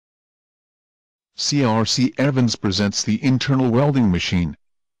CRC-Evans presents the internal welding machine.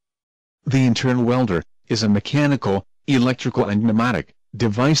 The internal welder is a mechanical, electrical and pneumatic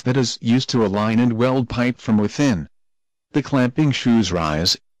device that is used to align and weld pipe from within. The clamping shoes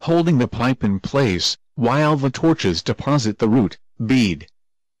rise, holding the pipe in place, while the torches deposit the root bead.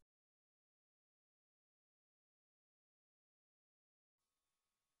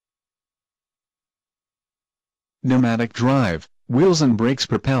 Pneumatic drive, wheels and brakes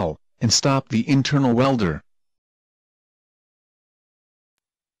propel and stop the internal welder.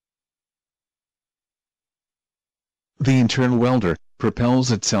 The internal welder propels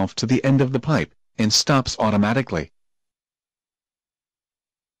itself to the end of the pipe and stops automatically.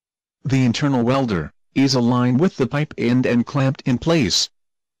 The internal welder is aligned with the pipe end and clamped in place.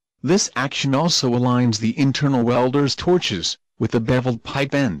 This action also aligns the internal welder's torches with the beveled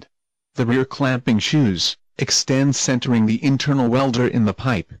pipe end. The rear clamping shoes extend, centering the internal welder in the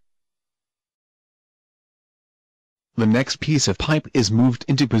pipe. The next piece of pipe is moved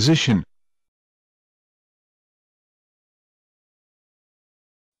into position.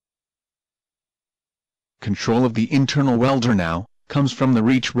 Control of the internal welder now comes from the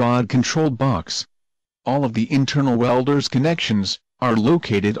reach rod control box. All of the internal welder's connections are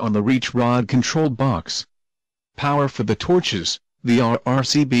located on the reach rod control box. Power for the torches, the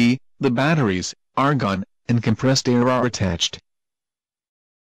RCB, the batteries, argon, and compressed air are attached.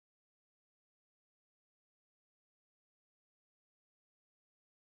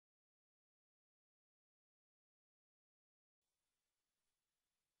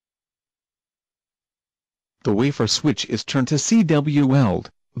 The wafer switch is turned to CW weld.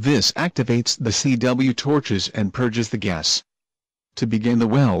 This activates the CW torches and purges the gas. To begin the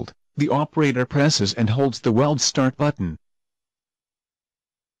weld, the operator presses and holds the weld start button.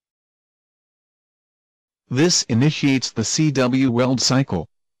 This initiates the CW weld cycle.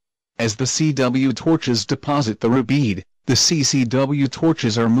 As the CW torches deposit the root bead, the CCW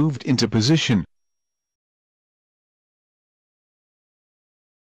torches are moved into position.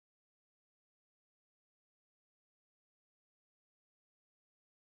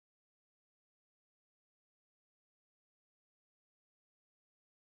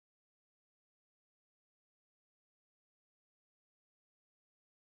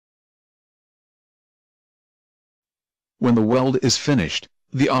 When the weld is finished,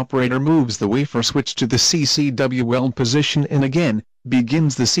 the operator moves the wafer switch to the CCW weld position and again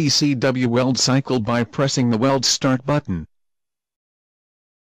begins the CCW weld cycle by pressing the weld start button.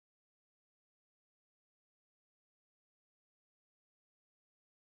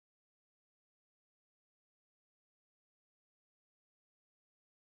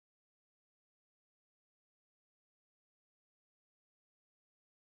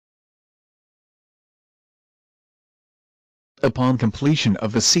 Upon completion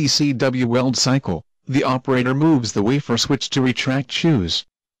of the CCW weld cycle, the operator moves the wafer switch to retract shoes.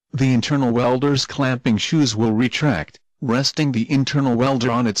 The internal welder's clamping shoes will retract, resting the internal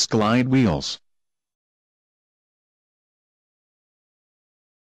welder on its glide wheels.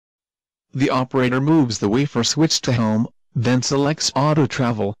 The operator moves the wafer switch to home, then selects auto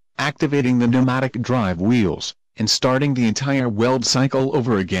travel, activating the pneumatic drive wheels, and starting the entire weld cycle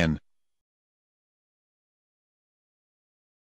over again.